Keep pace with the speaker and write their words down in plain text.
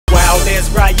there's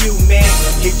Ryu, man.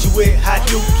 Hit you with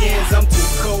Hadoukens. I'm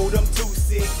too cold, I'm too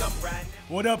sick, I'm riding.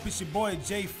 What up, it's your boy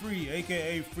JFree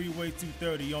AKA Freeway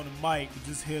 230 on the mic.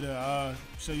 Just here to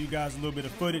show you guys a little bit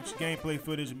of footage, gameplay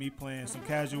footage of me playing some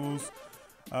casuals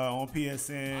on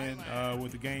PSN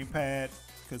with the gamepad.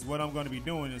 Because what I'm going to be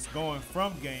doing is going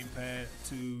from gamepad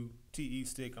to TE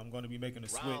stick. I'm going to be making a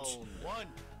switch.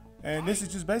 And this is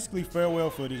just basically farewell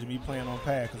footage of me playing on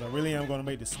pad, because I really am going to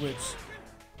make the switch.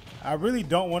 I really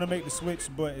don't want to make the switch,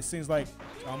 but it seems like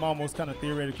I'm almost kind of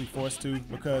theoretically forced to,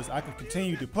 because I can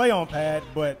continue to play on pad,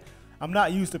 but I'm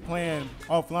not used to playing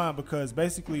offline, because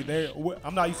basically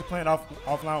I'm not used to playing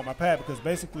offline with my pad, because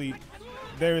basically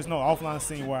there is no offline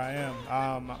scene where I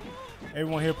am.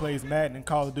 Everyone here plays Madden and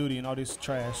Call of Duty and all this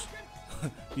trash.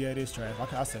 Yeah, it is trash.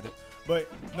 I said it.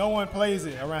 But no one plays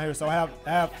it around here, so I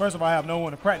have first of all, I have no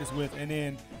one to practice with, and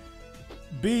then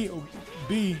B,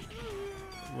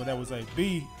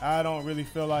 I don't really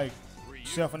feel like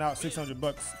shelling out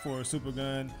 $600 for a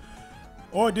Supergun,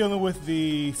 or dealing with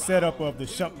the setup of the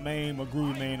shump main or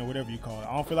groove main or whatever you call it.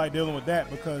 I don't feel like dealing with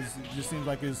that, because it just seems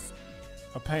like it's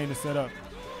a pain to set up.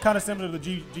 Kind of similar to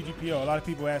GGPO. A lot of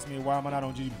people ask me, why am I not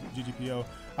on GGPO?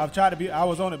 I've tried to be, I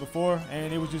was on it before,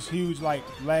 and it was just huge like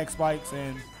lag spikes,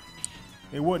 and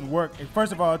it wouldn't work. And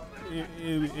first of all,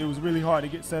 it was really hard to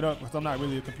get set up, because I'm not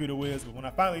really a computer whiz. But when I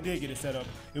finally did get it set up,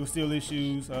 it was still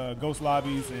issues, ghost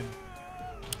lobbies, and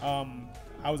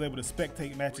I was able to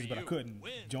spectate matches, but I couldn't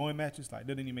join matches. Like,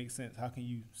 that didn't even make sense. How can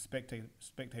you spectate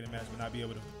a match but not be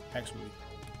able to actually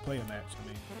play a match? I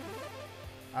mean,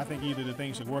 I think either the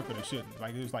thing should work or it shouldn't.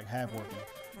 Like, it was like half working.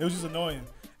 It was just annoying,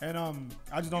 and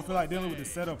I just don't feel like dealing with the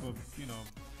setup of, you know,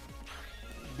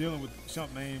 dealing with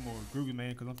shump main or groovy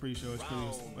main, because I'm pretty sure it's pretty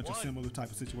much a similar type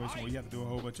of situation where you have to do a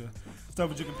whole bunch of stuff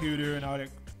with your computer and all that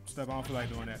stuff. I don't feel like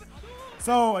doing that.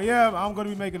 So yeah, I'm going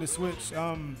to be making a switch.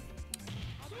 I'm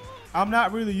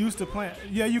not really used to playing.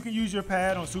 Yeah, you can use your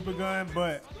pad on Supergun,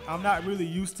 but I'm not really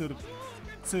used to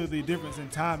the difference in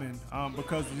timing,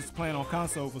 because just playing on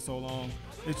console for so long,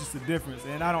 it's just a difference.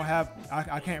 And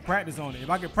I can't practice on it. If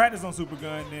I could practice on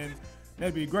Supergun, then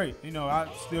that'd be great. You know, I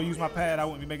still use my pad. I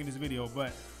wouldn't be making this video,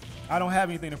 but I don't have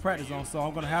anything to practice on, so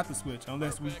I'm gonna have to switch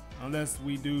unless we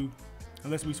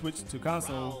switch to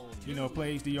console. You know,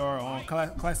 play HDR on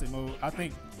classic mode. I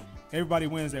think everybody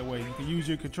wins that way. You can use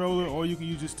your controller or you can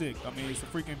use your stick. I mean, it's a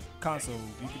freaking console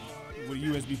with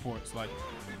USB ports. Like,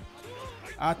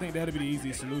 I think that'd be the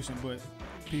easiest solution, but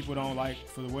people don't like,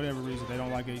 for whatever reason, they don't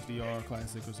like HDR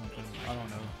classic or something. I don't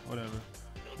know, whatever.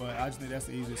 But I just think that's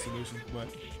the easiest solution. But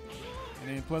and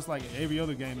then plus, like, every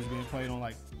other game is being played on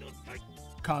like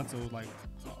consoles. Like,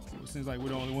 it seems like we're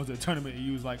the only ones at the tournament that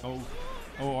use like old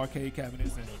arcade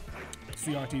cabinets and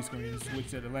CRT screens,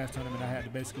 which at the last tournament I had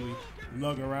to basically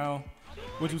lug around,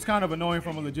 which was kind of annoying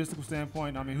from a logistical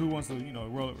standpoint. I mean, who wants to, you know,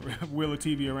 wheel a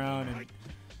TV around, and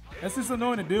that's just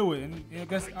annoying to deal with. And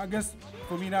I guess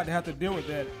for me not to have to deal with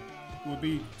that would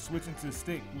be switching to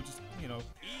stick, which is, you know,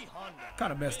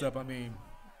 kind of messed up. I mean,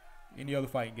 any other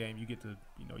fighting game, you get to,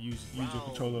 you know, use your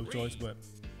controller of choice, but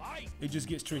it just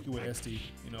gets tricky with ST,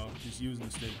 you know, just using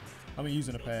the stick. I mean,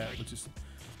 using a pad, which is,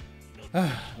 I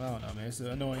don't know, man, it's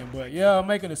annoying. But yeah, I'm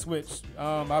making a switch.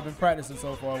 I've been practicing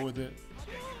so far with it.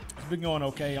 It's been going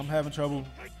okay. I'm having trouble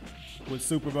with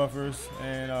super buffers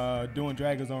and doing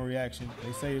draggers on reaction.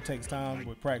 They say it takes time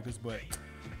with practice, but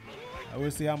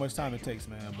we'll see how much time it takes,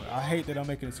 man. But I hate that I'm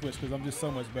making a switch, because I'm just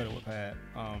so much better with pad.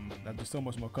 I'm just so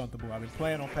much more comfortable. I've been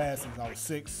playing on pad since I was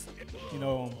 6, you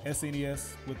know, on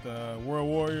SNES with the World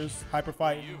Warriors, Hyper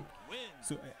Fighting.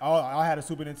 So I had a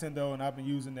Super Nintendo, and I've been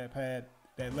using that pad,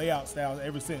 that layout style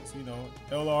ever since, you know,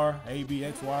 LR, A, B,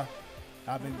 X, Y.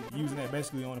 I've been using that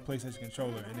basically on a PlayStation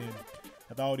controller, and then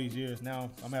after all these years, now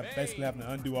I'm basically having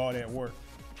to undo all that work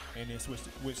and then switch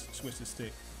the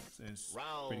stick. It's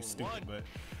pretty stupid, but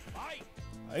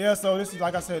yeah. So this is,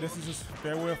 like I said, this is just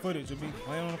farewell footage of me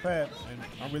playing on the pad, and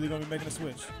I'm really gonna be making a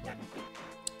switch.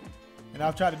 And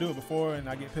I've tried to do it before, and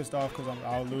I get pissed off because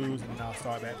I'll lose, and then I'll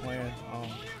start back playing,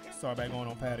 start back going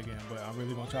on pad again. But I'm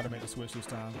really gonna try to make the switch this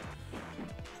time.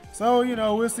 So, you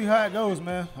know, we'll see how it goes,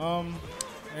 man.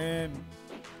 And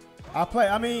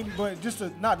I mean, but just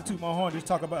not to toot my horn, just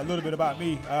talk about a little bit about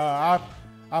me. I've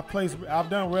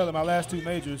done well in my last 2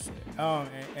 majors,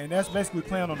 and that's basically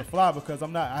playing on the fly, because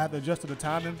I have to adjust to the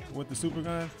timing with the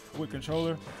Supergun with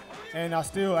controller, and I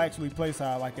still actually place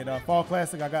high. Like at Fall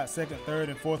Classic, I got 2nd, 3rd,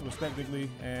 and 4th respectively,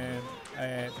 and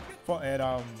at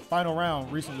final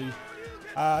round recently,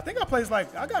 I think I placed I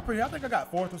think I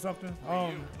got 4th or something,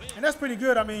 and that's pretty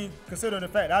good. I mean, considering the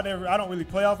fact I don't really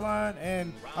play offline,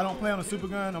 and I don't play on a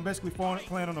Supergun. I'm basically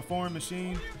playing on a foreign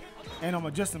machine. and I'm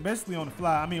adjusting basically on the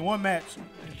fly. I mean, one match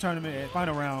in tournament at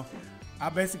final round, I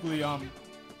basically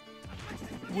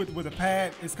with a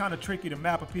pad, it's kind of tricky to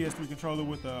map a PS3 controller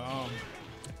with a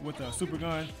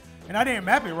Supergun, and I didn't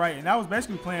map it right, and I was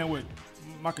basically playing with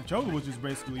my controller was just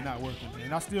basically not working,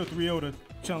 and I still 3-0'd to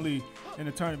Chun-Li in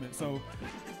the tournament. So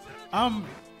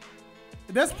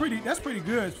that's pretty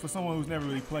good for someone who's never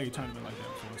really played a tournament like that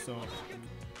before. So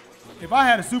if I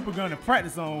had a Supergun to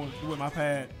practice on with my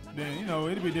pad, then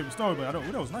it'd be a different story. But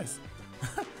that was nice.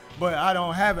 But I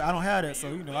don't have it. I don't have that.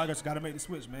 So I just got to make the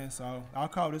switch, man. So I'll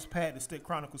call this Pad the Stick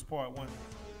Chronicles Part 1.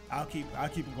 I'll keep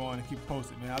it going and keep it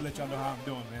posted, man. I'll let y'all know how I'm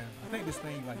doing, man. I think this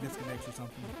thing like disconnects or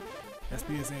something. That's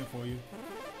PSN for you.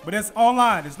 But it's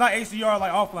online. It's not HDR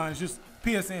like offline. It's just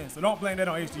PSN. So don't blame that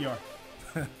on HDR.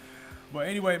 But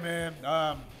anyway, man,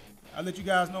 I'll let you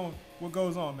guys know what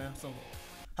goes on, man. So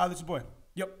holla at your boy.